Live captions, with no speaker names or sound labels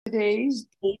Today's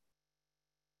date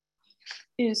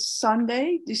is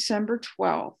Sunday, December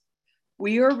 12th.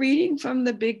 We are reading from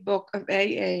the Big Book of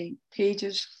AA,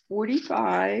 pages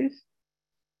 45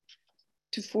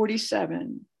 to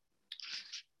 47.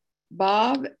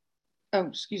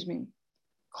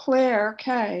 Claire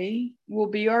K. will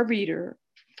be our reader,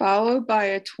 followed by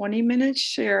a 20-minute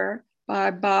share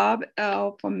by Bob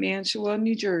L. from Mantua,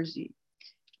 New Jersey.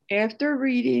 After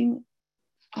reading,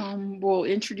 we'll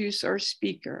introduce our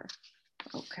speaker.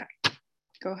 Okay,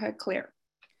 go ahead, Claire.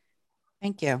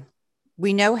 Thank you.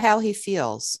 We know how he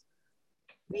feels.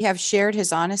 We have shared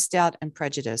his honest doubt and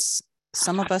prejudice.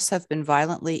 Some of us have been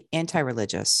violently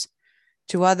anti-religious.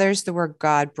 To others, the word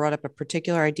God brought up a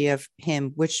particular idea of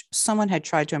him which someone had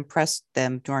tried to impress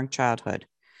them during childhood.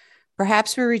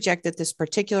 Perhaps we rejected this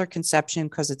particular conception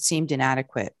because it seemed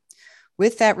inadequate.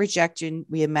 With that rejection,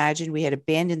 we imagined we had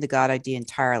abandoned the God idea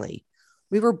entirely.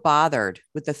 We were bothered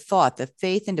with the thought that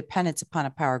faith and dependence upon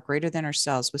a power greater than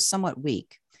ourselves was somewhat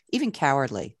weak, even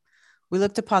cowardly. We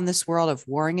looked upon this world of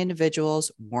warring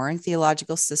individuals, warring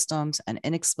theological systems, and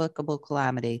inexplicable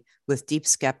calamity with deep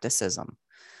skepticism.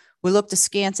 We looked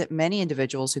askance at many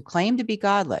individuals who claimed to be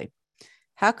godly.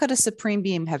 How could a supreme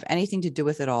being have anything to do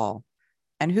with it all?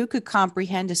 And who could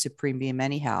comprehend a supreme being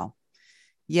anyhow?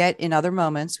 Yet in other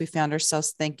moments, we found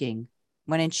ourselves thinking,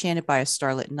 when enchanted by a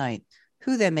starlit night,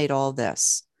 who then made all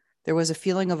this? There was a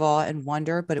feeling of awe and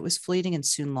wonder, but it was fleeting and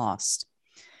soon lost.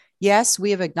 Yes,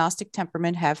 we of agnostic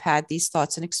temperament have had these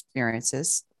thoughts and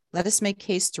experiences. Let us make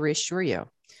haste to reassure you.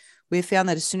 We have found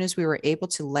that as soon as we were able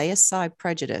to lay aside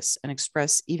prejudice and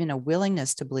express even a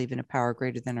willingness to believe in a power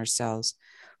greater than ourselves,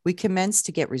 we commenced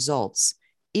to get results,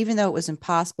 even though it was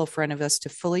impossible for any of us to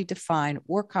fully define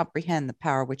or comprehend the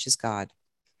power which is God.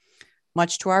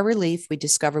 Much to our relief, we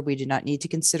discovered we did not need to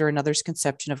consider another's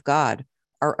conception of God.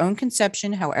 Our own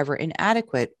conception, however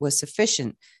inadequate, was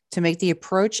sufficient to make the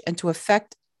approach and to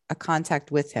effect a contact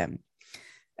with him.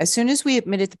 As soon as we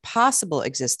admitted the possible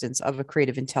existence of a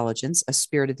creative intelligence, a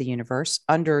spirit of the universe,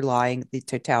 underlying the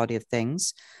totality of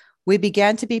things, we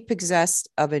began to be possessed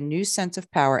of a new sense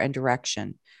of power and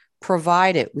direction,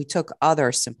 provided we took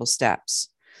other simple steps.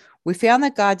 We found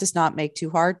that God does not make too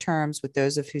hard terms with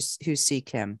those of who seek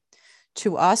him.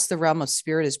 To us, the realm of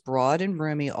spirit is broad and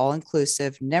roomy,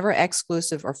 all-inclusive, never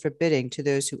exclusive or forbidding to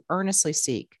those who earnestly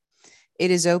seek.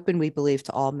 It is open, we believe,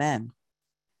 to all men.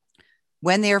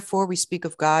 When, therefore, we speak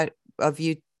of God,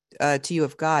 to you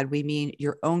of God, we mean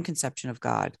your own conception of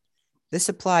God. This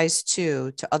applies,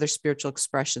 too, to other spiritual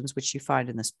expressions which you find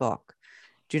in this book.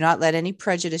 Do not let any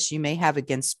prejudice you may have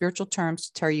against spiritual terms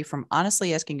deter you from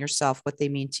honestly asking yourself what they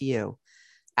mean to you.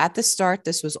 At the start,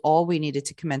 this was all we needed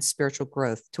to commence spiritual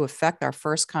growth, to effect our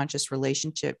first conscious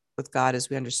relationship with God as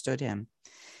we understood him.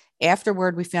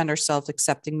 Afterward, we found ourselves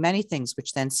accepting many things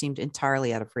which then seemed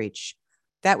entirely out of reach.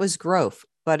 That was growth,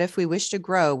 but if we wished to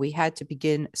grow, we had to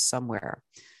begin somewhere.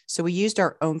 So we used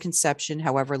our own conception,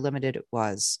 however limited it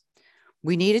was.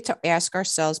 We needed to ask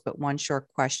ourselves but one short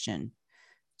question.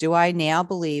 Do I now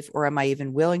believe, or am I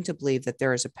even willing to believe, that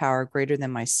there is a power greater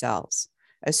than myself?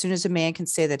 As soon as a man can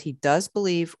say that he does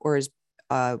believe or is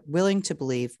willing to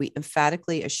believe, we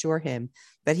emphatically assure him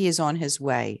that he is on his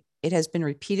way. It has been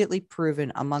repeatedly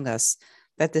proven among us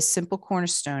that this simple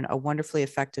cornerstone, a wonderfully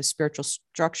effective spiritual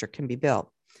structure, can be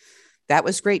built. That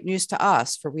was great news to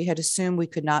us, for we had assumed we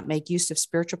could not make use of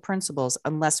spiritual principles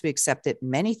unless we accepted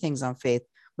many things on faith,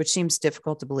 which seems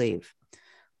difficult to believe.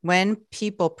 When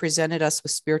people presented us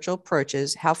with spiritual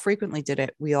approaches, how frequently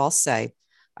did we all say,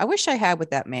 I wish I had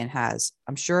what that man has.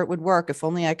 I'm sure it would work if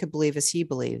only I could believe as he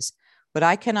believes, but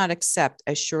I cannot accept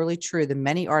as surely true the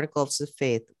many articles of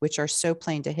faith which are so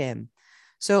plain to him.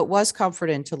 So it was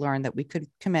comforting to learn that we could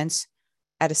commence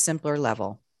at a simpler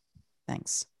level.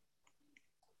 Thanks.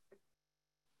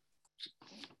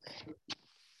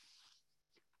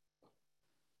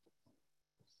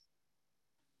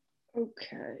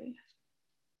 Okay.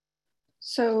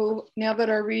 So now that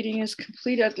our reading is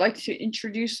complete, I'd like to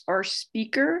introduce our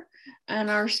speaker. And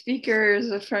our speaker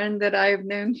is a friend that I've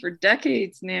known for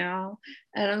decades now.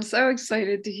 And I'm so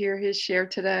excited to hear his share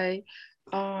today.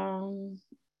 My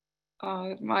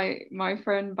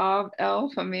friend Bob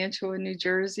L. from Mantua, New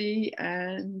Jersey.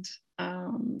 And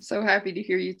so happy to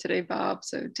hear you today, Bob.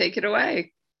 So take it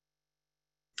away.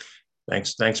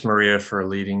 Thanks, Maria, for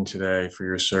leading today, for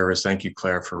your service. Thank you,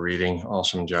 Claire, for reading.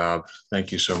 Awesome job.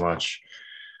 Thank you so much.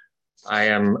 I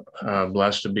am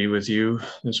blessed to be with you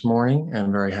this morning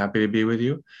and very happy to be with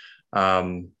you.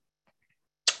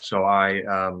 So I,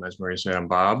 as Maria said, I'm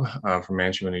Bob from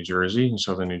Mantua, New Jersey, in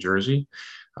southern New Jersey.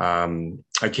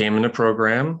 I came in the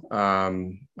program.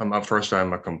 First,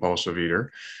 I'm a compulsive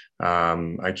eater.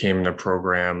 I came in the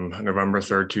program November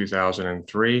 3rd,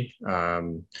 2003.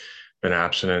 Been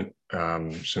abstinent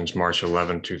since March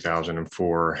 11,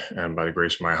 2004, and by the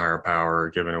grace of my higher power,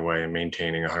 given away and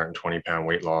maintaining 120-pound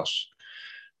weight loss.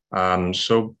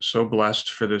 So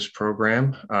blessed for this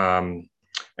program.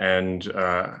 And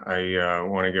I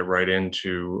want to get right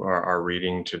into our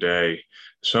reading today.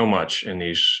 So much in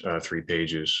these 3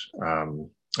 pages. And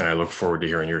I look forward to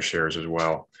hearing your shares as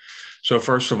well. So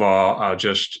first of all, I'll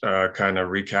just kind of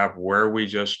recap what we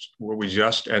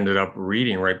just ended up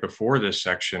reading right before this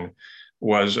section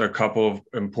was a couple of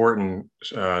important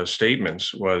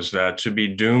statements, was that to be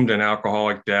doomed an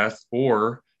alcoholic death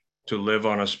or to live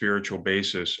on a spiritual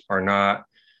basis are not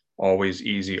always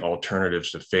easy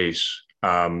alternatives to face.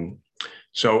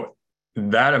 So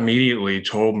that immediately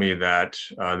told me that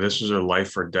this is a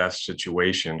life or death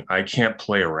situation. I can't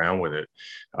play around with it.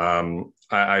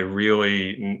 I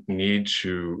really need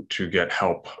to get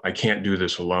help. I can't do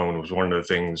this alone. It was one of the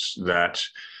things that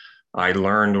I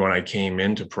learned when I came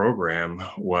into program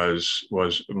was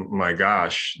my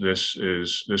gosh, this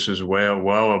is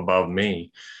well above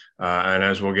me. And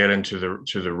as we'll get into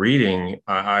the reading,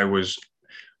 I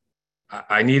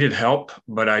needed help,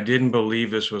 but I didn't believe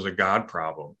this was a God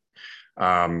problem.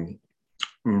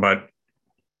 But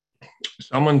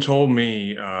someone told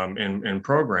me in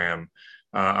program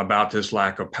about this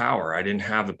lack of power. I didn't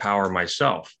have the power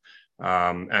myself.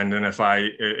 And then if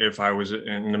I was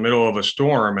in the middle of a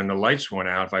storm and the lights went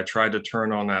out, if I tried to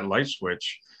turn on that light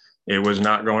switch, it was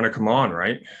not going to come on,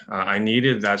 right? I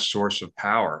needed that source of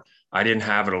power. I didn't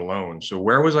have it alone. So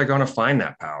where was I going to find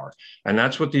that power? And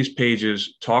that's what these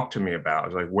pages talk to me about.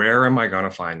 It's like, where am I going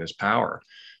to find this power?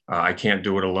 I can't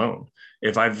do it alone.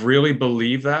 If I've really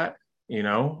believed that,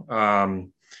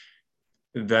 then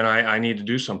I need to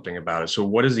do something about it. So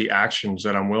what is the actions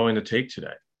that I'm willing to take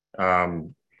today?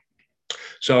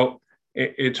 So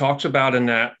it talks about in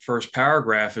that first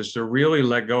paragraph is to really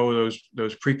let go of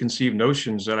those preconceived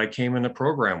notions that I came in the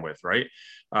program with, right?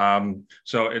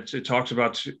 So it talks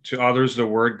about to others, the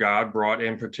word God brought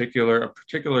in a particular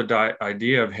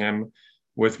idea of him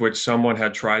with which someone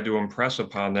had tried to impress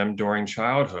upon them during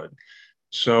childhood.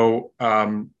 So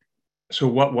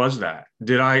what was that?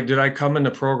 Did I come in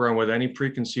the program with any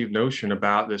preconceived notion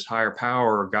about this higher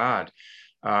power or God?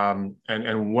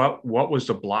 And what was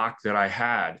the block that I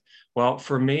had? Well,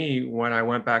 for me, when I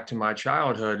went back to my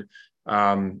childhood,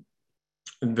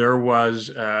 there was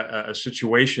a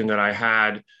situation that I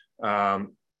had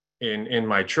in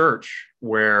my church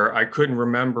where I couldn't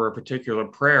remember a particular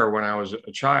prayer when I was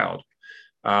a child,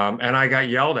 and I got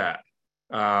yelled at.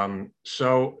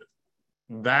 So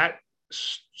that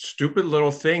stupid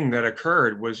little thing that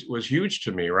occurred was huge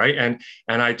to me, right?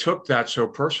 And I took that so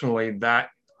personally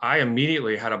that I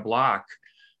immediately had a block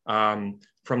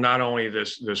from not only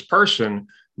this person,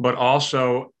 but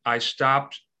also I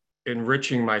stopped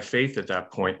enriching my faith at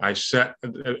that point.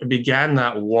 Began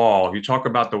that wall. You talk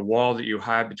about the wall that you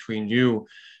had between you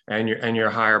and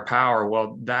your higher power.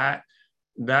 Well, that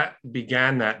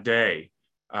began that day,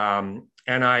 and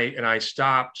I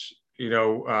stopped.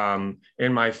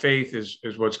 In my faith is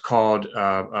what's called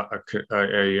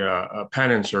a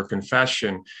penance or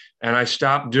confession, and I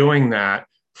stopped doing that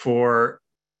for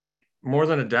more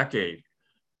than a decade.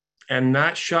 And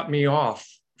that shut me off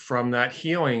from that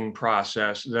healing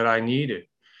process that I needed.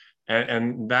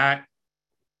 And that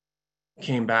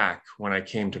came back when I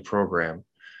came to program.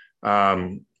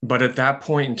 But at that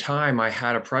point in time, I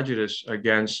had a prejudice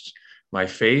against my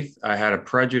faith. I had a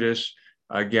prejudice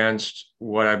against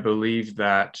what I believed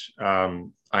that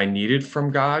I needed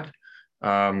from God.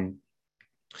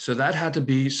 So that had to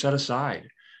be set aside.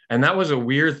 And that was a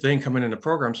weird thing coming in the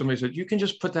program. Somebody said, you can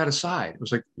just put that aside. It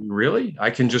was like, really? I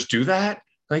can just do that?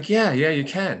 Like, yeah, you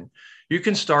can. You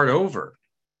can start over.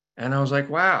 And I was like,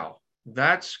 wow,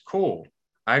 that's cool.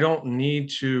 I don't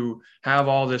need to have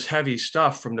all this heavy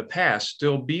stuff from the past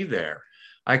still be there.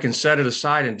 I can set it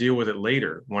aside and deal with it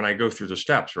later when I go through the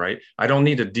steps, right? I don't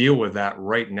need to deal with that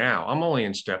right now. I'm only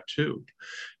in step 2,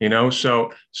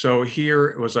 So here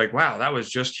it was like, wow, that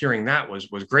was just hearing that was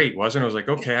great, wasn't it? I was like,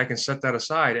 okay, I can set that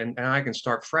aside and I can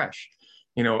start fresh.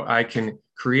 I can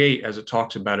create, as it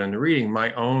talks about in the reading,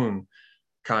 my own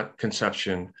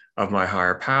conception of my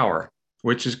higher power,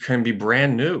 which can be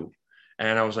brand new.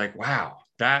 And I was like, wow.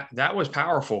 That was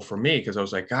powerful for me because I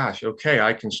was like, gosh, okay,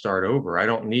 I can start over. I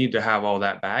don't need to have all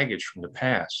that baggage from the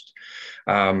past.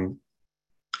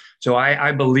 So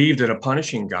I believed in a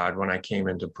punishing God when I came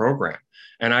into program,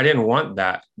 and I didn't want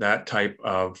that type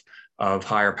of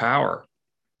higher power.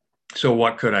 So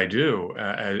what could I do?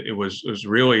 It was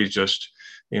really just,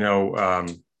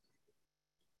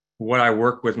 what I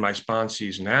work with my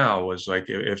sponsees now was like,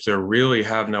 if they really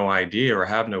have no idea or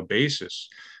have no basis,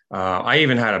 I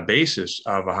even had a basis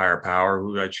of a higher power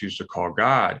who I choose to call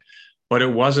God, but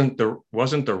it wasn't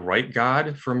the right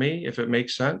God for me, if it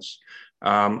makes sense.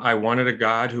 I wanted a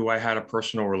God who I had a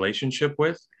personal relationship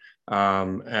with,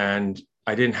 and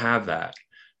I didn't have that.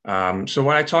 So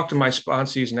when I talk to my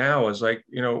sponsees now is like,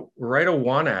 write a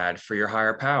one ad for your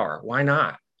higher power. Why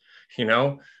not?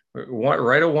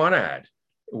 Write a one ad.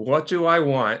 What do I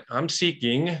want? I'm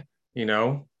seeking,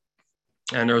 and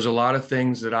there was a lot of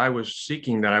things that I was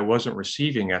seeking that I wasn't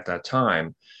receiving at that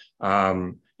time.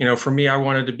 For me, I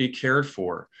wanted to be cared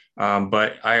for,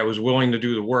 but I was willing to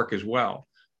do the work as well.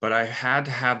 But I had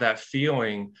to have that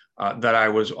feeling that I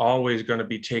was always going to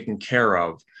be taken care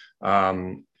of.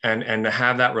 And to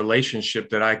have that relationship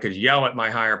that I could yell at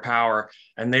my higher power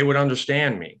and they would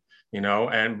understand me,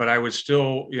 but I would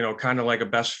still, kind of like a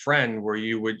best friend where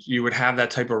you would have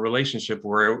that type of relationship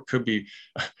where it could be,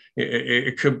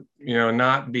 it could,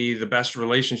 not be the best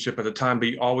relationship at the time,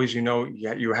 but always,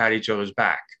 you had each other's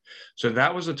back. So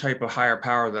that was the type of higher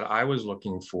power that I was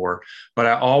looking for, but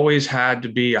I always had to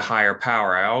be a higher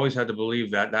power. I always had to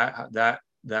believe that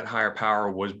higher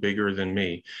power was bigger than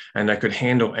me and that could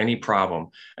handle any problem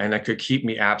and that could keep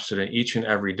me abstinent each and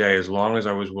every day as long as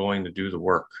I was willing to do the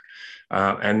work.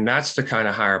 And that's the kind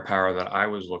of higher power that I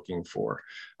was looking for.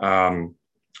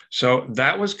 So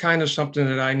that was kind of something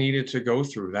that I needed to go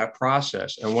through that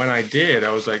process. And when I did,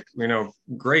 I was like,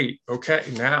 great. Okay.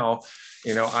 Now,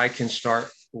 I can start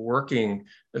working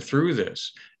through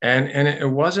this. And it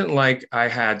wasn't like I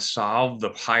had solved the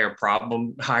higher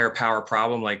power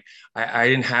problem. Like I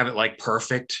didn't have it like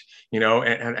perfect, and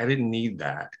I didn't need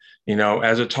that,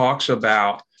 as it talks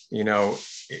about,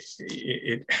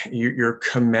 you're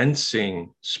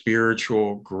commencing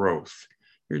spiritual growth.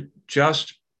 You're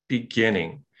just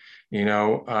beginning,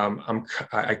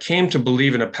 I came to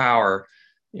believe in a power,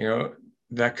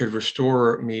 that could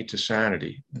restore me to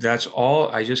sanity. That's all.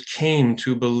 I just came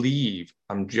to believe.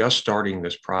 I'm just starting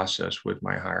this process with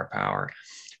my higher power.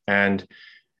 And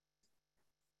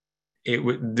it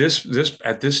would this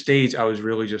at this stage, I was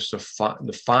really just to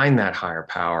find that higher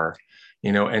power,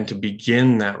 and to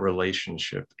begin that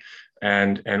relationship.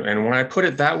 And when I put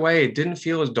it that way, it didn't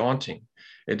feel as daunting.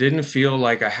 It didn't feel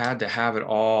like I had to have it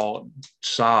all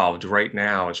solved right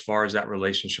now as far as that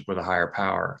relationship with a higher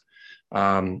power.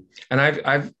 And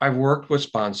I've worked with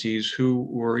sponsees who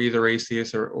were either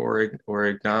atheist or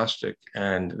agnostic,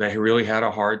 and they really had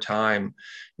a hard time,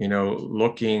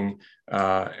 looking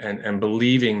and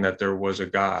believing that there was a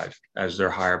God as their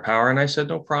higher power. And I said,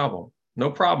 no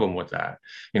problem with that.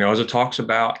 As it talks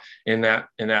about in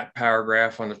that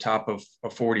paragraph on the top of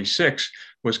 46,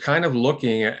 was kind of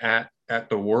looking at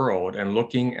the world and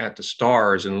looking at the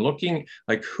stars and looking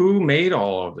like, who made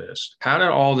all of this? How did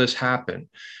all this happen?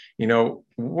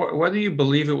 Whether you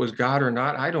believe it was God or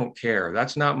not, I don't care.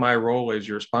 That's not my role as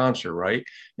your sponsor, right?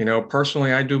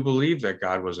 Personally, I do believe that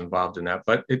God was involved in that,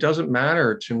 but it doesn't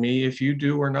matter to me if you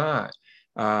do or not.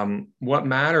 What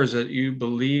matters is that you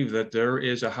believe that there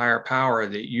is a higher power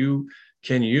that you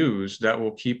can use that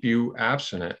will keep you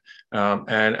abstinent.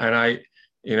 And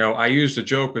I use the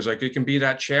joke as like, it can be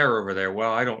that chair over there.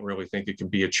 Well, I don't really think it can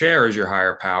be a chair as your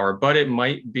higher power, but it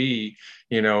might be,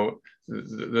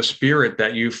 the spirit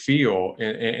that you feel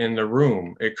in the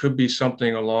room. It could be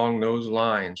something along those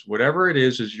lines. Whatever it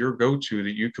is your go-to,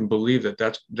 that you can believe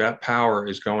that power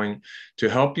is going to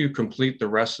help you complete the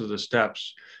rest of the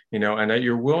steps, and that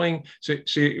you're willing.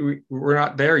 See, we're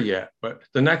not there yet, but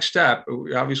the next step,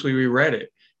 obviously we read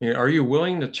it. Are you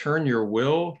willing to turn your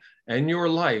will and your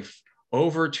life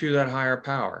over to that higher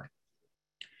power?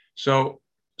 So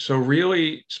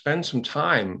really spend some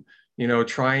time,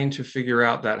 trying to figure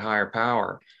out that higher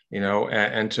power,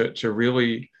 and to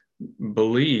really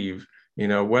believe,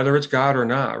 whether it's God or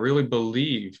not, really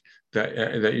believe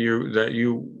that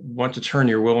you want to turn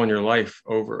your will and your life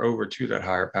over to that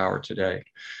higher power today.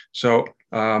 So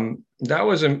that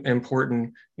was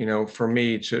important, for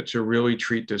me to really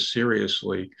treat this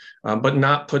seriously, but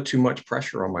not put too much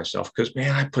pressure on myself, because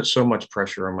man, I put so much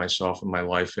pressure on myself in my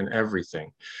life and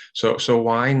everything. So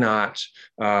why not,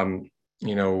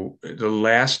 the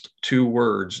last two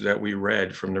words that we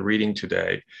read from the reading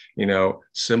today,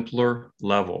 simpler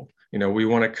level. We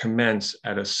want to commence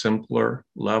at a simpler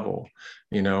level,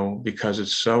 because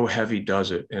it's so heavy, does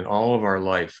it, in all of our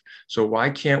life. So why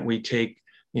can't we take,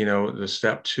 the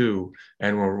step two,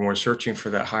 and when we're searching for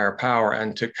that higher power,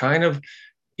 and to kind of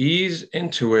ease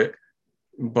into it,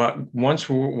 but once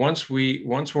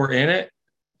we're in it,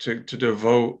 to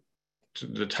devote to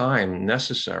the time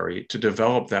necessary to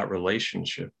develop that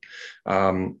relationship.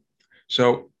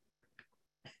 So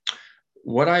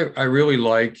what I really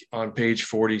like on page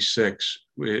 46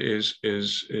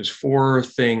 is four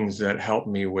things that help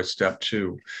me with step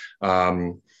two.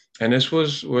 And this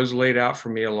was laid out for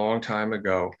me a long time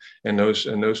ago in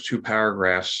those two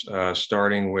paragraphs,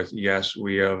 starting with, yes,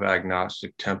 we have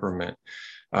agnostic temperament.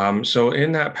 So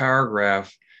in that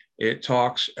paragraph, it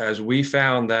talks, as we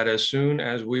found that as soon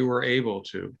as we were able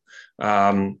to.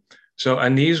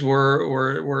 And these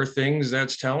were things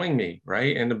that's telling me,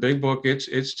 right? In the big book,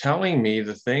 it's telling me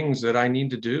the things that I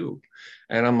need to do.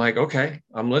 And I'm like, okay,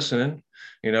 I'm listening,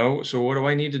 so what do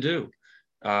I need to do?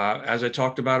 As I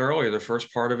talked about earlier, the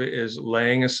first part of it is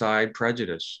laying aside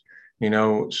prejudice,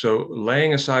 so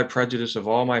laying aside prejudice of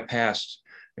all my past,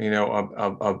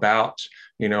 about,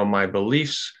 my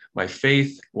beliefs, my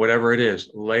faith, whatever it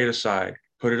is, lay it aside,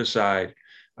 put it aside.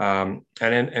 And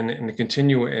to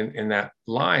continue in that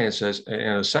line, it says,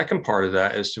 and the second part of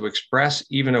that is to express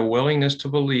even a willingness to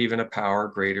believe in a power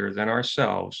greater than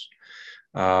ourselves.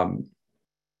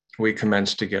 We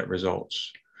commence to get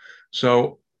results.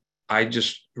 So I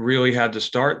just really had to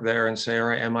start there and say, all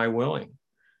right, am I willing?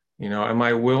 Am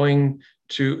I willing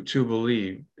to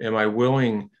believe? Am I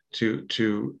willing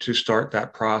to start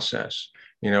that process?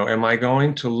 Am I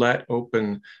going to let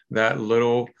open that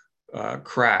little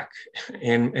crack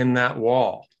in that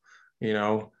wall?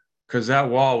 Because that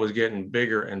wall was getting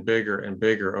bigger and bigger and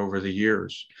bigger over the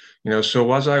years. So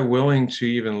was I willing to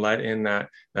even let in that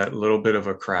little bit of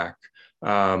a crack?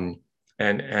 And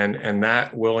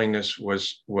that willingness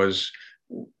was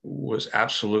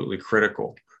absolutely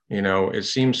critical. It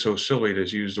seems so silly to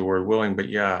use the word willing, but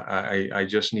yeah, I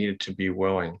just needed to be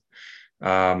willing.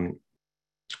 So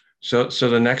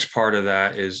the next part of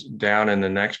that is down in the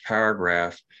next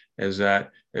paragraph, is that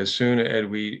as soon as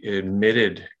we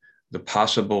admitted the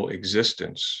possible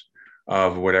existence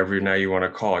of whatever now you want to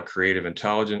call it, creative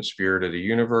intelligence, spirit of the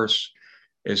universe,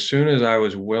 as soon as I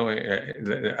was willing,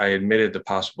 I admitted the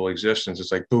possible existence.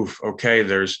 It's like, poof, okay,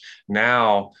 there's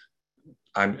now,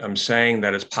 I'm saying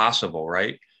that it's possible,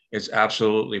 right? It's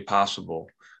absolutely possible,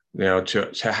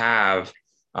 to have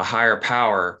a higher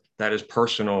power that is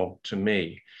personal to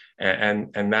me.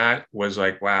 And that was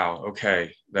like, wow,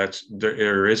 okay,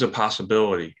 there is a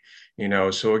possibility,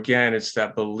 so again, it's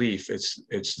that belief,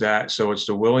 it's that, so it's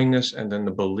the willingness and then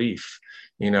the belief,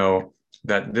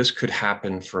 that this could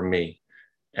happen for me.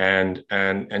 And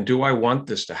do I want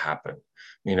this to happen?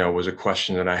 Was a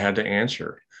question that I had to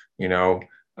answer, and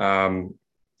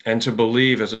to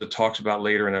believe, as it talks about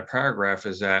later in that paragraph,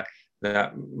 is that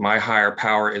my higher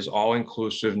power is all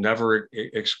inclusive, never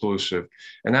exclusive.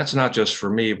 And that's not just for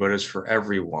me, but it's for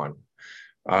everyone.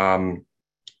 And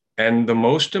the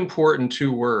most important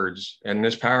two words in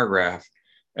this paragraph,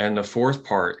 and the fourth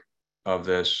part of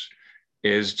this,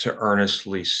 is to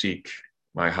earnestly seek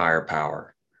my higher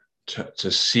power.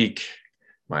 To seek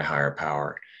my higher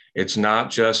power. It's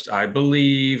not just I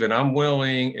believe and I'm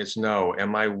willing. It's no,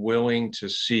 am I willing to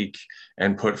seek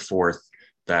and put forth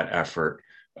that effort?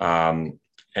 And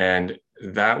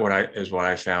that is what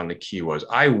I found the key was.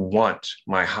 I want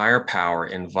my higher power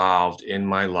involved in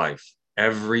my life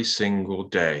every single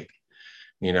day,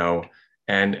 and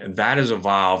that has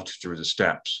evolved through the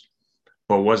steps.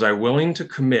 But was I willing to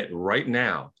commit right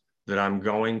now that I'm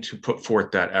going to put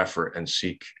forth that effort and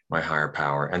seek my higher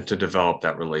power and to develop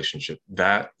that relationship?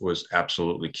 That was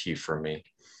absolutely key for me.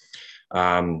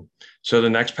 So the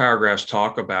next paragraphs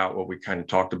talk about what we kind of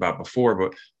talked about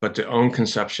before, but the own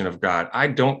conception of God. I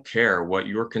don't care what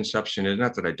your conception is.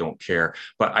 Not that I don't care,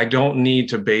 but I don't need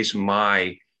to base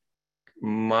my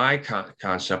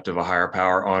concept of a higher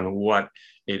power on what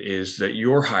it is that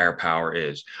your higher power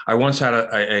is. I once had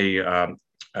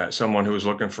someone who was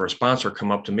looking for a sponsor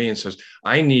come up to me and says,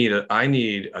 I need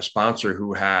a sponsor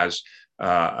who has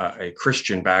a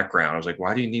Christian background. I was like,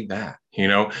 why do you need that?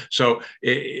 So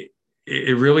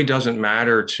it really doesn't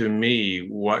matter to me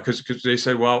because they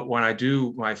said, well, when I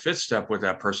do my fifth step with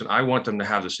that person, I want them to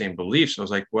have the same beliefs. I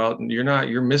was like, well,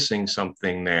 you're missing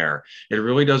something there. It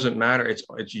really doesn't matter.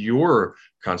 It's your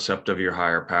concept of your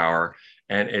higher power.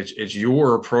 And it's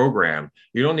your program.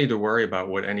 You don't need to worry about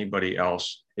what anybody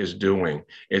else is doing.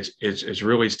 It's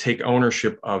really take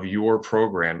ownership of your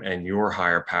program and your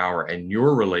higher power and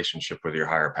your relationship with your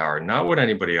higher power, not what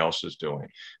anybody else is doing.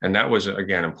 And that was,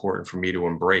 again, important for me to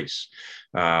embrace.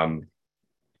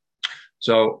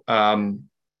 So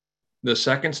the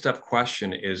second step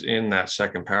question is in that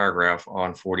second paragraph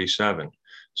on 47.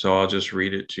 So I'll just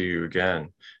read it to you again.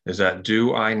 Is that,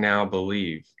 do I now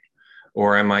believe,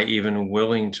 or am I even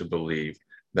willing to believe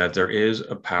that there is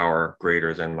a power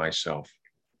greater than myself?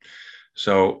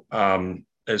 So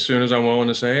as soon as I'm willing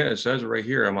to say it, it says right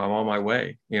here, I'm on my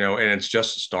way, and it's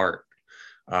just a start.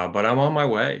 but I'm on my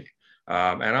way.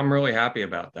 And I'm really happy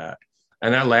about that.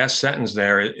 And that last sentence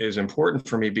there is important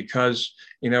for me because,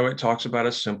 it talks about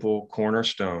a simple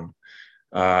cornerstone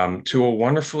to a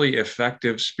wonderfully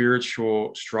effective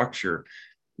spiritual structure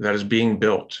that is being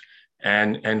built.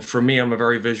 And for me, I'm a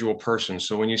very visual person.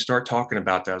 So when you start talking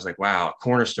about that, I was like, wow,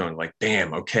 cornerstone, like,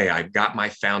 damn, okay, I got my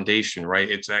foundation, right?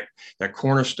 It's that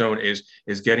cornerstone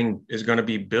is going to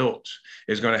be built,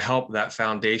 is going to help that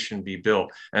foundation be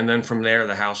built. And then from there,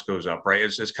 the house goes up, right?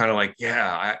 It's kind of like,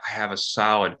 yeah,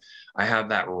 I have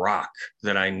that rock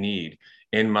that I need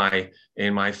in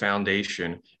my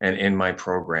foundation and in my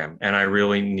program. And I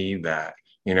really need that.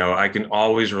 I can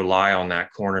always rely on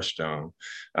that cornerstone.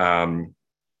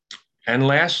 And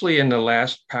lastly, in the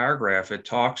last paragraph, it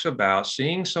talks about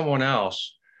seeing someone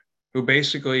else who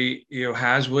basically,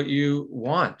 has what you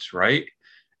want, right?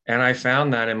 And I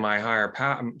found that in my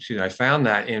I found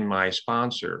that in my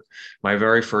sponsor, my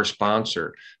very first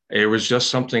sponsor. It was just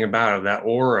something about it, that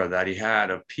aura that he had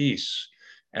of peace.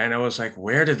 And I was like,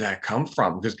 where did that come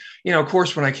from? Because, of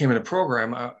course, when I came in the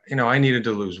program, I needed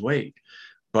to lose weight,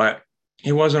 but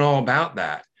he wasn't all about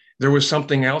that. There was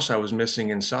something else I was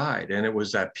missing inside, and it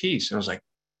was that peace. And I was like,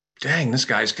 dang, this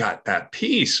guy's got that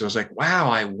peace. I was like, wow,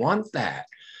 I want that.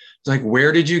 It's like,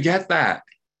 where did you get that?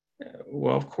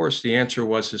 Well, of course, the answer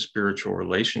was his spiritual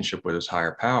relationship with his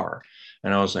higher power.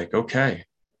 And I was like, okay.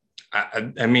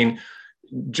 I mean,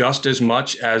 just as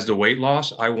much as the weight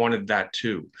loss, I wanted that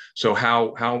too. So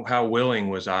how willing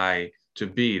was I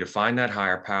to find that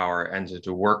higher power and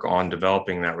to work on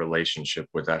developing that relationship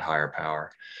with that higher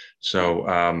power?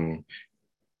 So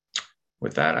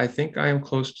with that, I think I am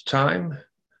close to time,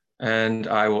 and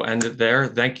I will end it there.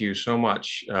 Thank you so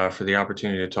much for the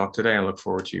opportunity to talk today. I look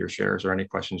forward to your shares or any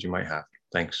questions you might have.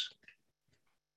 Thanks.